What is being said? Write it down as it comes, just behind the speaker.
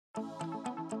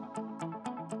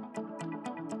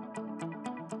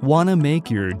Wanna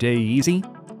make your day easy?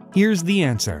 Here's the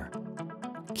answer.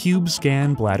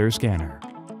 CubeScan Bladder Scanner.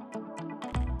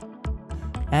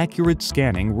 Accurate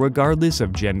scanning regardless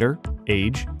of gender,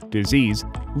 age, disease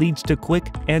leads to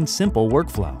quick and simple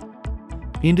workflow.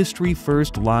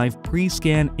 Industry-first live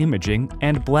pre-scan imaging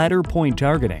and bladder point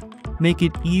targeting make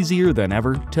it easier than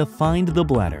ever to find the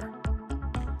bladder.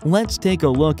 Let's take a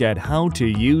look at how to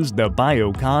use the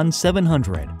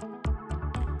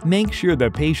BioCon-700. Make sure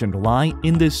the patient lie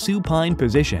in the supine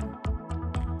position.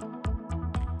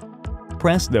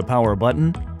 Press the power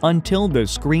button until the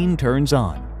screen turns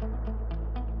on.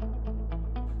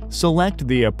 Select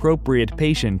the appropriate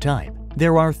patient type.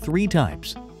 There are 3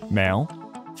 types: male,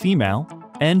 female,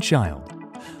 and child.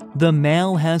 The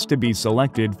male has to be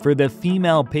selected for the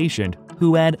female patient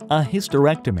who had a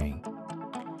hysterectomy.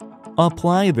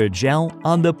 Apply the gel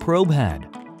on the probe head.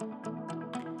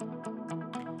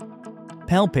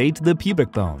 Palpate the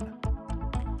pubic bone.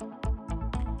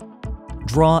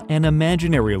 Draw an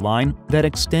imaginary line that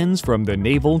extends from the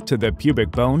navel to the pubic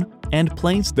bone and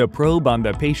place the probe on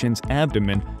the patient's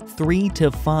abdomen 3 to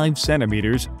 5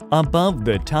 centimeters above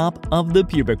the top of the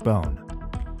pubic bone.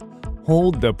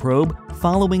 Hold the probe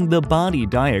following the body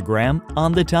diagram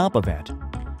on the top of it.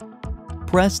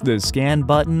 Press the scan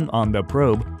button on the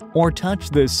probe or touch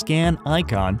the scan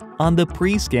icon on the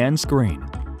pre-scan screen.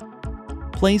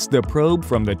 Place the probe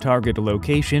from the target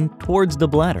location towards the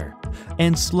bladder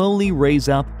and slowly raise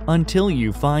up until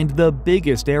you find the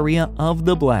biggest area of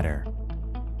the bladder.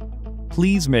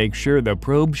 Please make sure the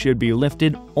probe should be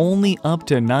lifted only up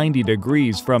to 90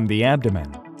 degrees from the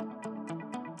abdomen.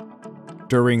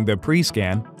 During the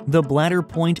pre-scan, the bladder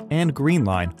point and green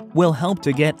line will help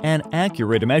to get an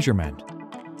accurate measurement.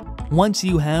 Once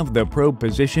you have the probe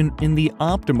position in the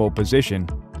optimal position,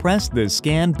 press the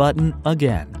scan button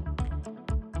again.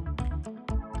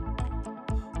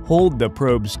 Hold the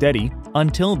probe steady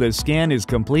until the scan is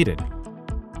completed.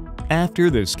 After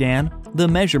the scan, the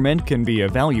measurement can be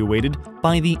evaluated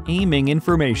by the aiming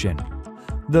information.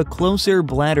 The closer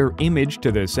bladder image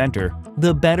to the center,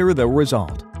 the better the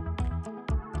result.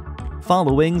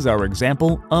 Followings are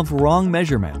example of wrong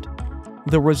measurement.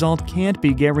 The result can't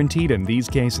be guaranteed in these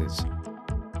cases.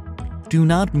 Do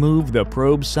not move the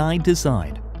probe side to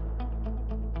side.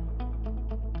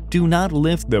 Do not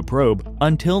lift the probe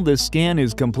until the scan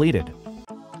is completed.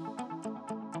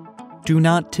 Do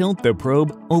not tilt the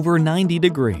probe over 90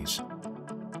 degrees.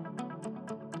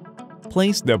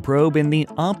 Place the probe in the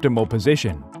optimal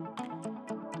position.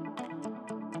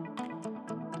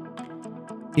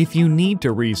 If you need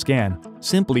to rescan,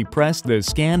 simply press the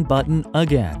scan button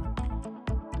again.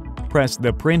 Press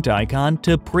the print icon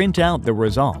to print out the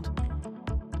result.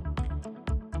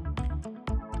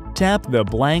 Tap the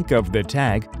blank of the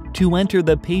tag to enter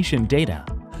the patient data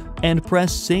and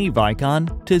press Save icon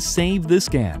to save the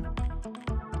scan.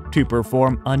 To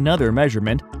perform another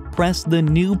measurement, press the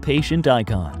New Patient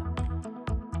icon.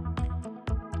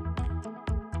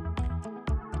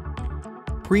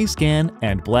 Pre-scan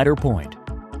and bladder point.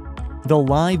 The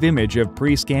live image of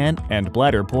pre-scan and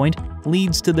bladder point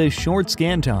leads to the short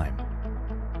scan time.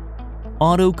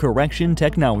 Auto-correction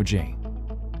technology.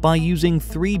 By using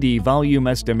 3D volume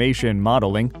estimation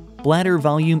modeling, bladder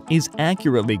volume is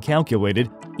accurately calculated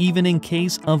even in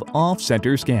case of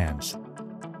off-center scans.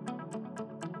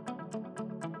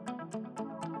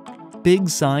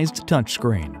 Big-sized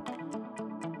touchscreen.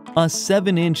 A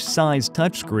 7-inch size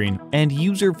touchscreen and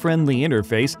user-friendly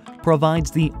interface provides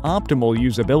the optimal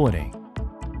usability.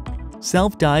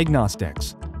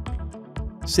 Self-diagnostics.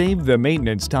 Save the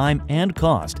maintenance time and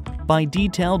cost by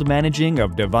detailed managing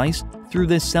of device through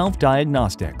the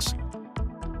self-diagnostics.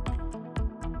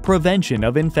 Prevention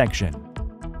of infection.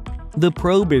 The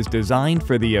probe is designed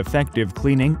for the effective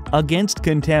cleaning against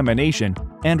contamination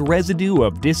and residue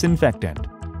of disinfectant.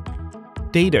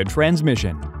 Data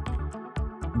transmission.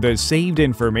 The saved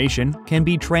information can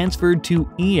be transferred to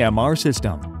EMR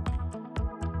system.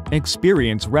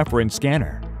 Experience reference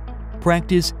scanner.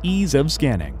 Practice ease of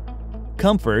scanning.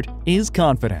 Comfort is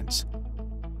confidence.